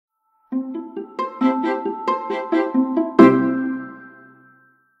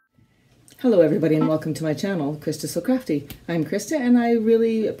Hello everybody and welcome to my channel, Krista So Crafty. I'm Krista and I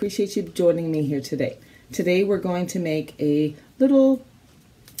really appreciate you joining me here today. Today we're going to make a little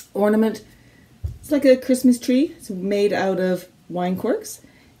ornament. It's like a Christmas tree. It's made out of wine corks.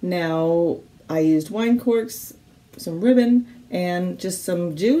 Now I used wine corks, some ribbon, and just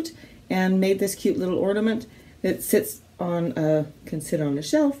some jute and made this cute little ornament that sits on can sit on a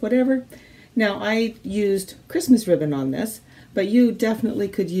shelf, whatever. Now I used Christmas ribbon on this, but you definitely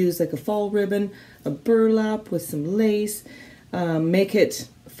could use like a fall ribbon, a burlap with some lace, make it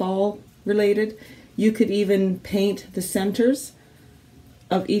fall related. You could even paint the centers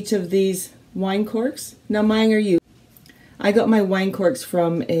of each of these wine corks. Now mine are used. I got my wine corks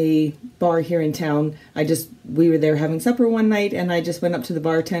from a bar here in town. We were there having supper one night and I just went up to the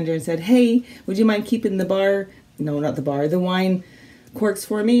bartender and said, "Hey, would you mind keeping the wine corks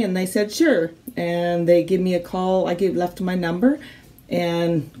for me?" And they said, "Sure." And they give me a call. Left my number,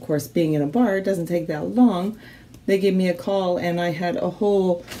 and of course being in a bar, it doesn't take that long. They gave me a call and I had a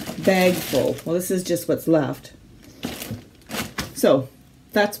whole bag full. Well, this is just what's left. So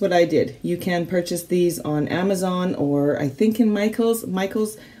that's what I did. You can purchase these on Amazon or I think in Michael's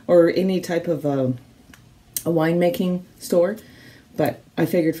or any type of a winemaking store. But I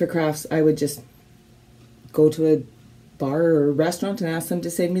figured for crafts I would just go to a bar or a restaurant and ask them to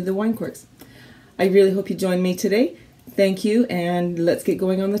save me the wine corks. I really hope you join me today. Thank you, and let's get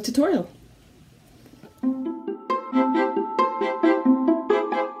going on the tutorial.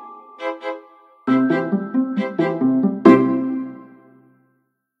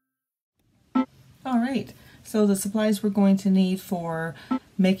 Alright, so the supplies we're going to need for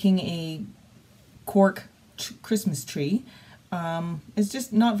making a cork Christmas tree is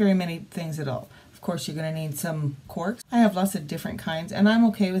just not very many things at all. Of course, you're going to need some corks. I have lots of different kinds, and I'm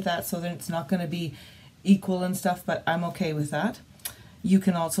okay with that, so that it's not going to be equal and stuff, but I'm okay with that. You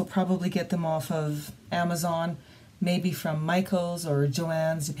can also probably get them off of Amazon, maybe from Michael's or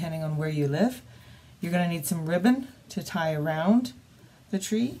Joann's, depending on where you live. You're going to need some ribbon to tie around the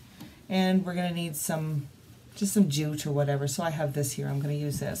tree, and we're going to need just some jute or whatever. So I have this here. I'm going to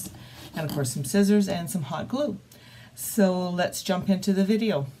use this. And of course some scissors and some hot glue. So let's jump into the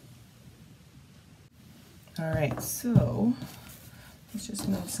video. Alright, so let's just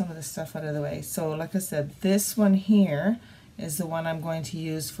move some of the stuff out of the way. So like I said, this one here is the one I'm going to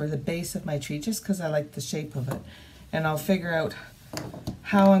use for the base of my tree, just because I like the shape of it. And I'll figure out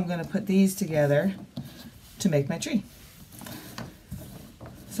how I'm going to put these together to make my tree.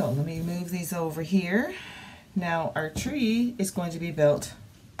 So let me move these over here. Now our tree is going to be built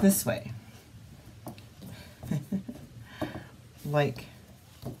this way. Like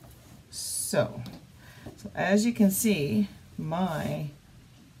so. So as you can see, my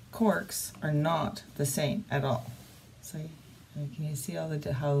corks are not the same at all. So can you see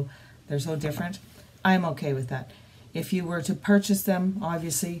how they're so different? I'm okay with that. If you were to purchase them,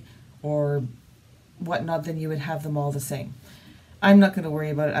 obviously, or whatnot, then you would have them all the same. I'm not going to worry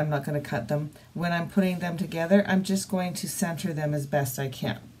about it. I'm not going to cut them. When I'm putting them together, I'm just going to center them as best I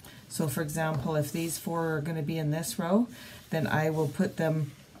can. So for example, if these four are going to be in this row, then I will put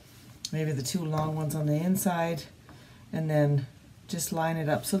them, maybe the two long ones on the inside, and then just line it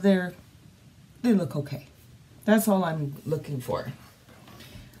up so they look okay. That's all I'm looking for.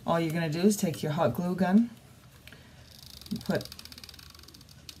 All you're going to do is take your hot glue gun, put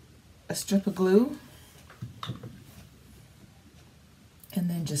a strip of glue, and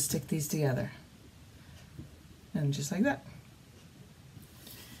then just stick these together. And just like that.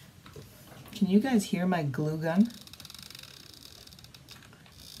 Can you guys hear my glue gun?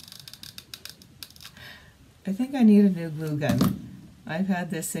 I think I need a new glue gun. I've had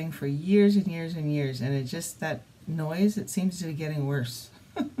this thing for years and years and years, and that noise, it seems to be getting worse.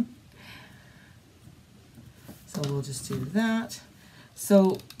 So we'll just do that.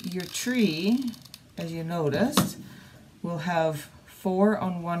 So your tree, as you noticed, will have 4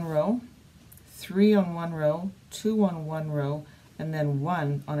 on one row, 3 on one row, 2 on one row, and then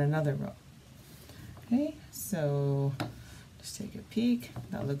 1 on another row. Okay, so just take a peek.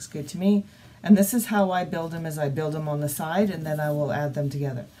 That looks good to me. And this is how I build them, I build them on the side and then I will add them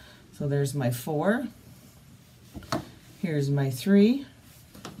together. So there's my 4. Here's my 3.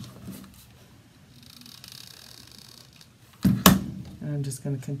 And I'm just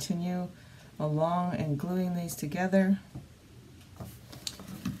going to continue along and gluing these together.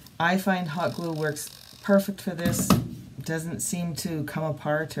 I find hot glue works perfect for this. It doesn't seem to come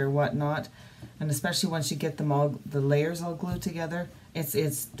apart or whatnot. And especially once you get them all, the layers all glued together,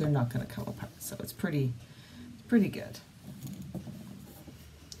 they're not going to come apart. So it's pretty good.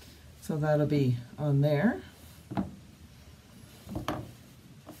 So that'll be on there.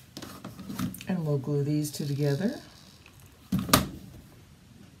 we'll glue these two together.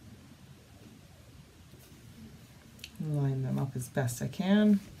 Line them up as best I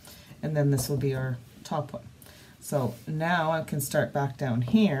can, and then this will be our top one. So now I can start back down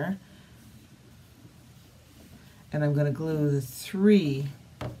here, and I'm going to glue the 3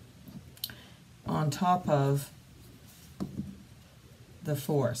 on top of the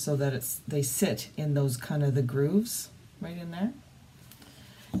 4 so that they sit in those kind of the grooves right in there.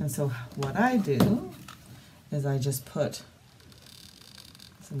 And so what I do is I just put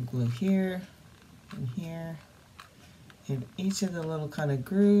some glue here and here in each of the little kind of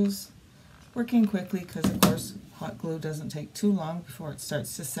grooves, working quickly because of course hot glue doesn't take too long before it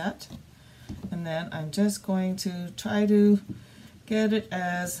starts to set. And then I'm just going to try to get it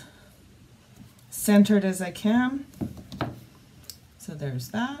as centered as I can. So there's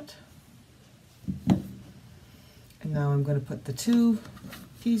that. And now I'm going to put the 2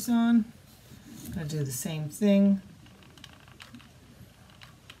 piece on. I'm going to do the same thing.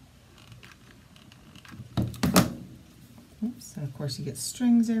 Oops, and of course you get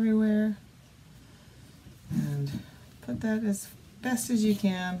strings everywhere. And put that as best as you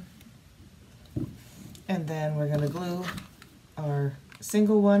can. And then we're going to glue our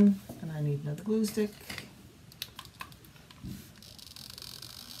single one, and I need another glue stick.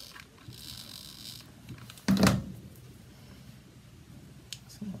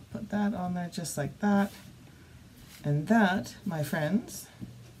 So we'll put that on there just like that. And that, my friends,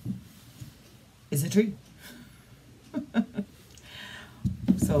 is a tree.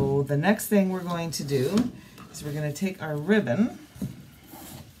 So the next thing we're going to do is we're going to take our ribbon.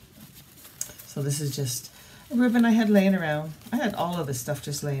 So this is just a ribbon I had laying around. I had all of this stuff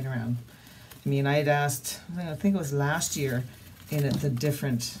just laying around. I mean, I had asked, I think it was last year, at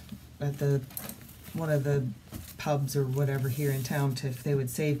one of the pubs or whatever here in town, if they would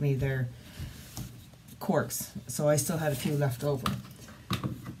save me their corks. So I still had a few left over.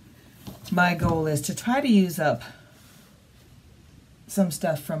 My goal is to try to use up some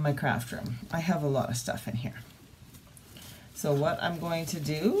stuff from my craft room. I have a lot of stuff in here. So what I'm going to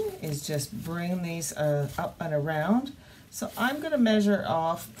do is just bring these up and around. So I'm going to measure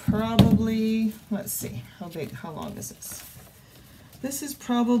off probably, let's see, how long is this? This is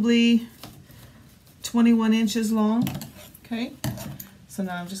probably 21 inches long, okay? So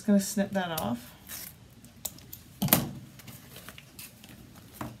now I'm just going to snip that off.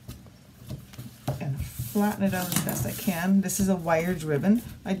 And flatten it out as best I can. This is a wired ribbon.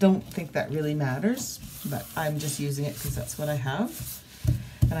 I don't think that really matters, but I'm just using it because that's what I have.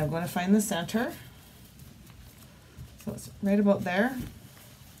 And I'm going to find the center. So it's right about there.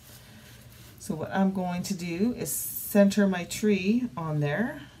 So what I'm going to do is center my tree on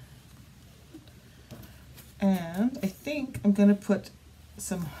there. And I think I'm going to put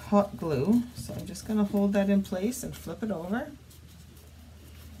some hot glue. So I'm just going to hold that in place and flip it over.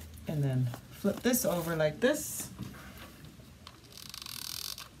 And then flip this over like this.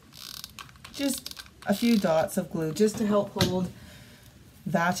 Just a few dots of glue just to help hold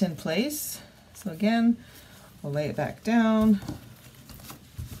that in place. So again, I'll lay it back down.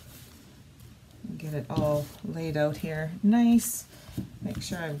 Get it all laid out here nice. Make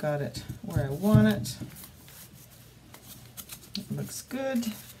sure I've got it where I want it. It looks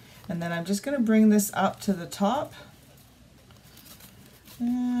good. And then I'm just going to bring this up to the top.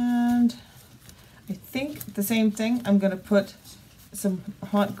 And I think the same thing, I'm going to put some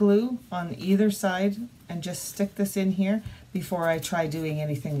hot glue on either side and just stick this in here before I try doing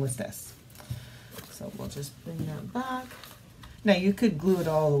anything with this. So we'll just bring that back. Now you could glue it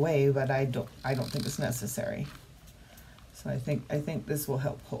all the way, but I don't think it's necessary. So I think this will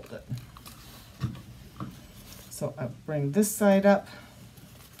help hold it. So I'll bring this side up,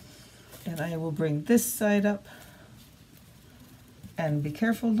 and I will bring this side up. And be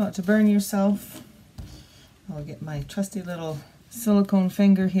careful not to burn yourself. I'll get my trusty little silicone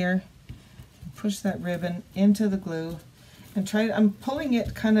finger here, push that ribbon into the glue, and I'm pulling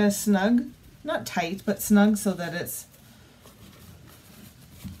it kind of snug, not tight, but snug so that it's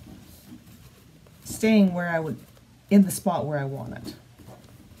staying where I would, in the spot where I want it.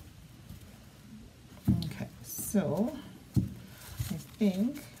 Okay, so I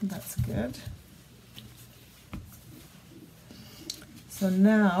think that's good. So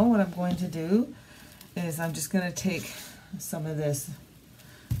now what I'm going to do is I'm just going to take some of this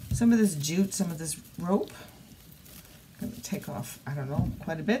jute, some of this rope. I'm going to take off, I don't know,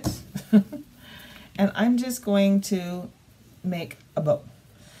 quite a bit. And I'm just going to make a bow.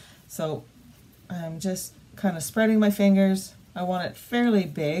 So I'm just kind of spreading my fingers. I want it fairly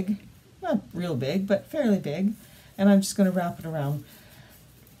big, not real big, but fairly big. And I'm just going to wrap it around,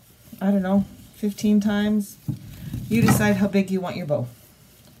 I don't know, 15 times. You decide how big you want your bow.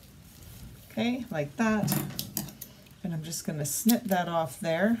 Okay, like that. And I'm just going to snip that off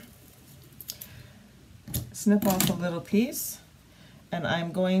there. Snip off a little piece. And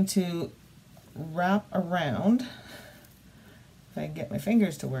I'm going to wrap around, if I can get my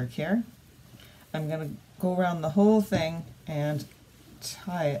fingers to work here, I'm going to go around the whole thing and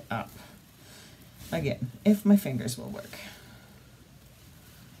tie it up. Again, if my fingers will work.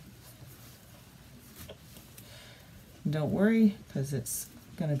 Don't worry, because it's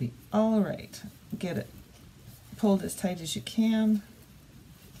going to be all right. Get it pulled as tight as you can.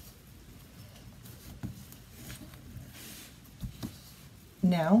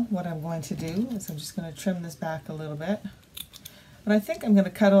 Now, what I'm going to do is I'm just going to trim this back a little bit. And I think I'm going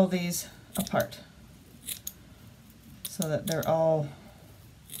to cut all these apart so that they're all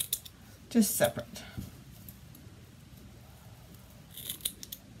just separate.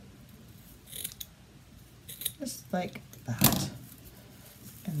 Just like that.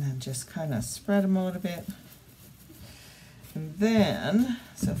 And then just kind of spread them out a bit. And then,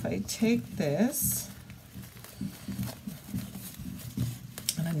 so if I take this,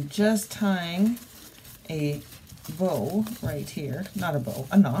 and I'm just tying a bow right here, not a bow,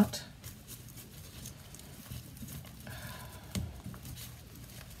 a knot.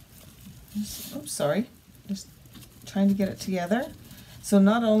 Oops, sorry, just trying to get it together. So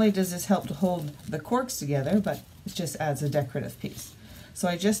not only does this help to hold the corks together, but it just adds a decorative piece. So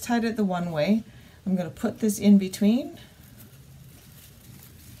I just tied it the one way. I'm going to put this in between.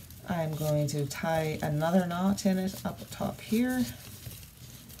 I'm going to tie another knot in it up top here.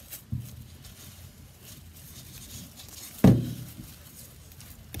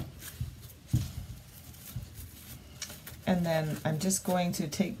 And then I'm just going to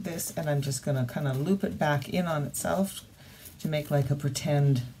take this and I'm just going to kind of loop it back in on itself to make like a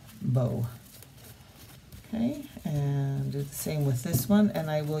pretend bow. Okay, and do the same with this one, and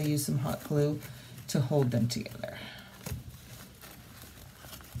I will use some hot glue to hold them together.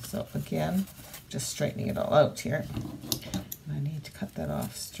 So again, just straightening it all out here. I need to cut that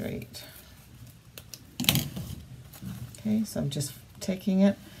off straight. Okay, so I'm just taking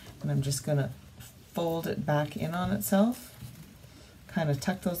it and I'm just going to fold it back in on itself, kind of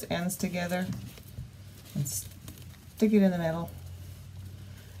tuck those ends together and stick it in the middle.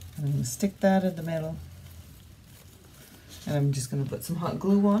 And I'm going to stick that in the middle. And I'm just going to put some hot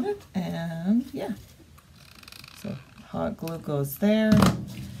glue on it, and yeah. So hot glue goes there,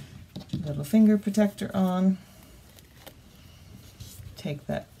 little finger protector on. Take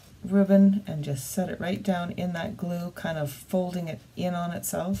that ribbon and just set it right down in that glue, kind of folding it in on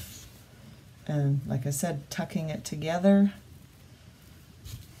itself. And like I said, tucking it together.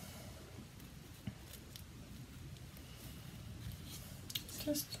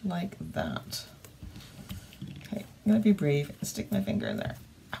 Just like that. Okay, I'm going to be brave and stick my finger in there.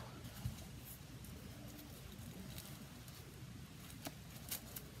 Ow.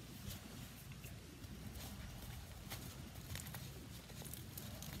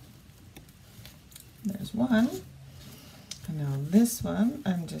 There's one. And now this one,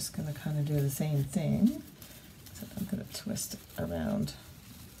 I'm just going to kind of do the same thing. So I'm going to twist it around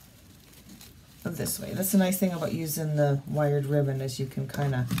this way. That's the nice thing about using the wired ribbon, is you can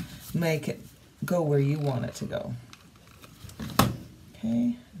kind of make it go where you want it to go.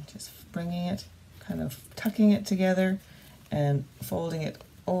 Okay, just bringing it, kind of tucking it together and folding it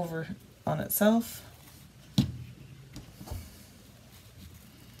over on itself.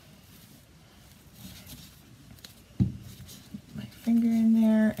 My finger in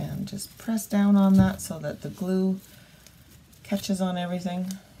there and just press down on that so that the glue catches on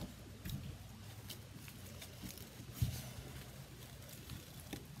everything.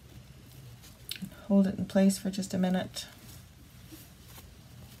 Hold it in place for just a minute.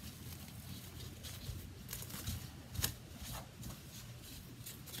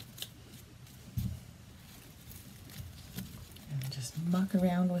 And just muck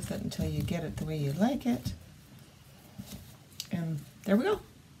around with it until you get it the way you like it. And there we go.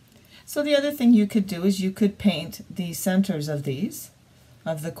 So the other thing you could do is you could paint the centers of these,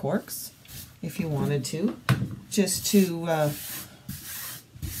 of the corks, if you wanted to, just to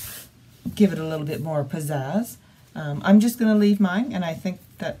give it a little bit more pizzazz. I'm just going to leave mine, and I think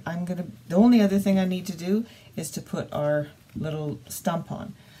that the only other thing I need to do is to put our little stump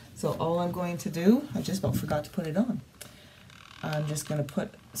on. So all I'm going to do, I just about forgot to put it on. I'm just going to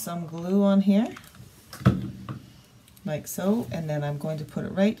put some glue on here, like so, and then I'm going to put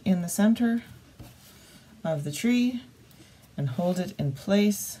it right in the center of the tree and hold it in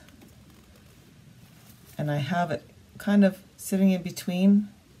place. And I have it kind of sitting in between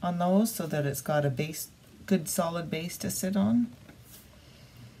on those so that it's got a base, good solid base to sit on.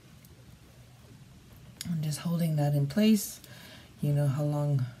 I'm just holding that in place. You know how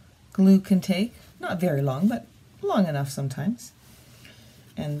long glue can take. Not very long, but long enough sometimes.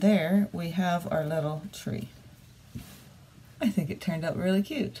 And there we have our little tree. I think it turned out really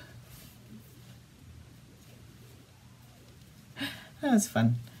cute. That was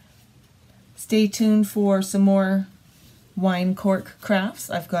fun. Stay tuned for some more wine cork crafts.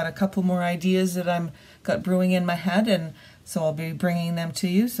 I've got a couple more ideas that I'm got brewing in my head, and so I'll be bringing them to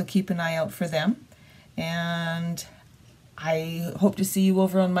you, so keep an eye out for them. And I hope to see you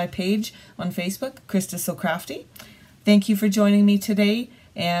over on my page on Facebook, Krista So Crafty. Thank you for joining me today,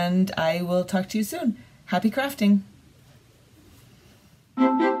 and I will talk to you soon. Happy crafting!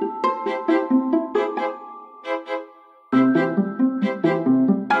 Thank you.